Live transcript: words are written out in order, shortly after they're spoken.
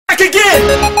back again.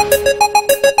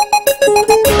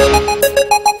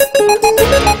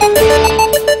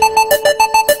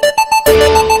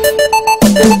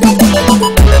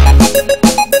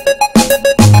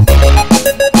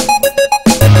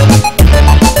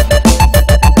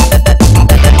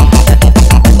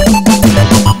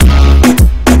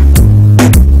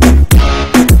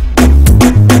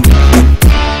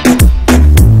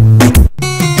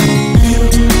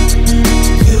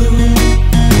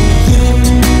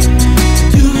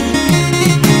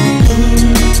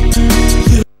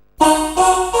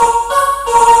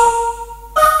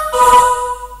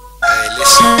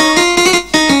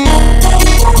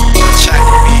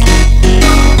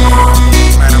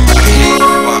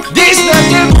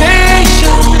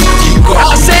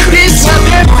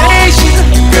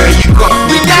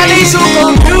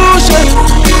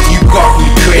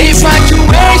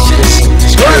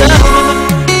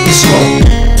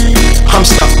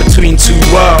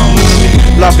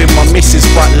 Loving my missus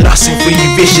but lusting for you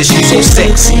vicious. You so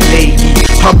sexy lady.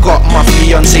 I've got my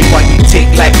fiance but you tick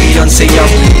like Beyonce. I'm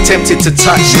tempted to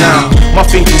touch now. My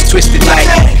finger's twisted like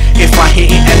if I hit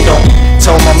it and don't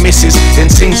tell my missus, then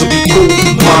things will be cool.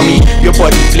 Mommy, your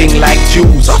body bling like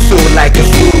jewels. I feel like a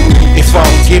fool if I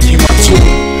don't give you my tool.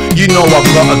 You know I've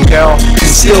got a girl and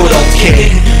still don't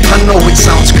care. I know it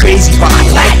sounds crazy but I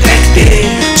like that there.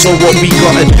 So what we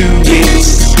gotta do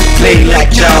is play like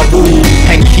Jabu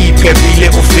and keep every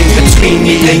little thing between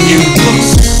me and you.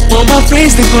 All my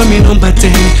friends they call me number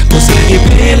 10, cause I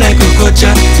play like a coach.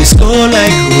 They score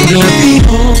like Rola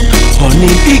Pico,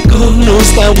 Honey Pico. No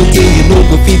style with you know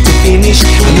go fit to finish.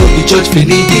 I know the judge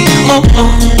finity.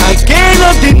 I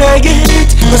cannot deny it,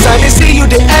 cause I dey see you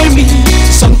they eye me.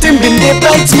 Something been they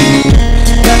bite me.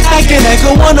 That I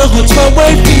go wanna hurt my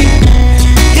wifey.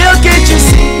 Girl, can't you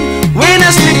see? When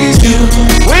I sleep is you,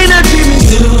 when I dream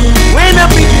is you, when I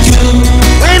breathe is you,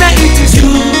 when I eat is you.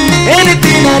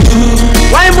 Anything I do,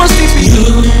 why must it be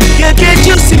you? Girl, can't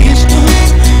you see it's true?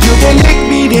 You don't make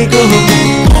me they go.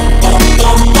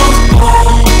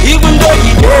 Even though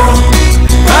you do,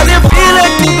 I don't feel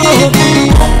like to go.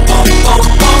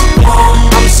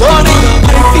 I'm sorry,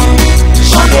 my feet.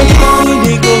 She don't make me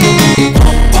they go.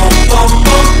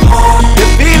 The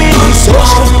feeling is so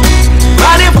strong.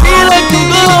 I don't feel like to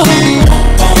go.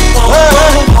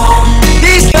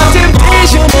 This is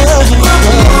temptation.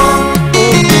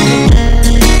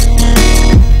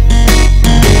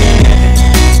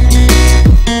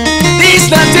 This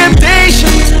is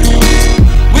temptation.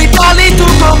 We call it to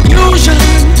confusion.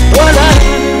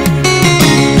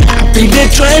 If they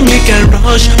try make a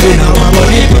rush, when our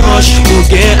body rush,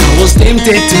 okay, I was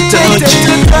tempted to touch,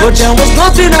 but there was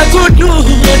nothing I could do.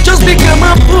 I just became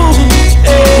a fool.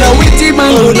 Now with him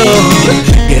my Lord,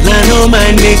 girl I don't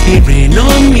mind make it rain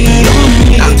on me.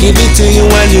 I'll give it to you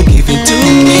while you give it to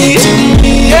me.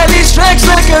 Girl it strikes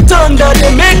like a thunder, they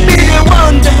make me a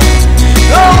wonder.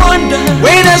 No wonder.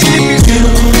 When I sleep is you,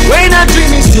 when I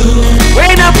dream is you,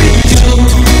 when I breathe is you,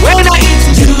 when I eat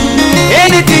is you.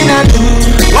 Anything I do,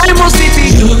 why must it be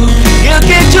you? Girl,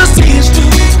 can't you see it's true?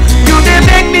 You they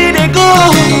make me they go.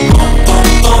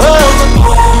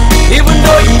 Even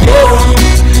though you do,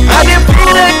 I didn't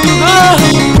feel like to go.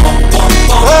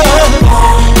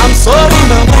 I'm sorry,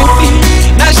 my wifey.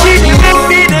 Now she they make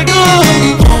me they go.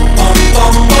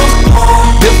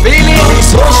 The feeling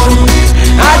is so strong.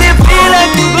 I didn't feel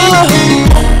like to go.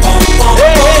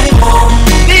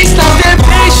 This not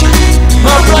temptation,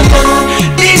 my brother.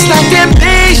 This not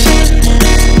temptation.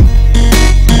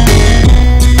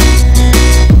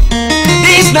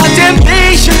 This not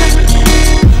temptation.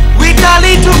 We call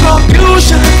it to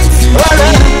confusion.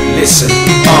 Listen,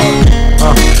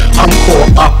 I'm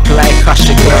caught up like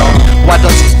Usher, girl. Why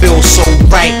does it feel so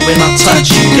right when I touch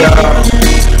you, girl?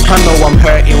 I know I'm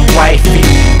hurting wifey,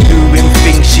 doing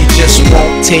things she just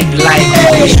won't take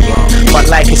lightly. But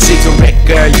like a cigarette,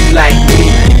 girl, you like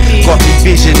me. Got me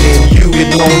visioning you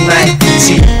with no night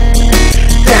tea.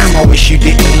 Damn, I wish you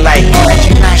didn't like me.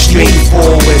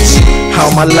 Straightforward,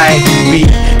 how my life be.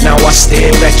 Now I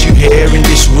stare at you here in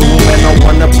this room, and I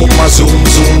wanna put my zoom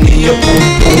in your boom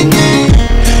boom.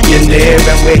 You're there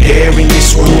and we're here in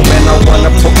this room, and I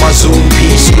wanna put my zoom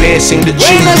P square, sing the tune.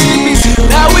 When I sleep is you,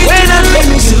 now when I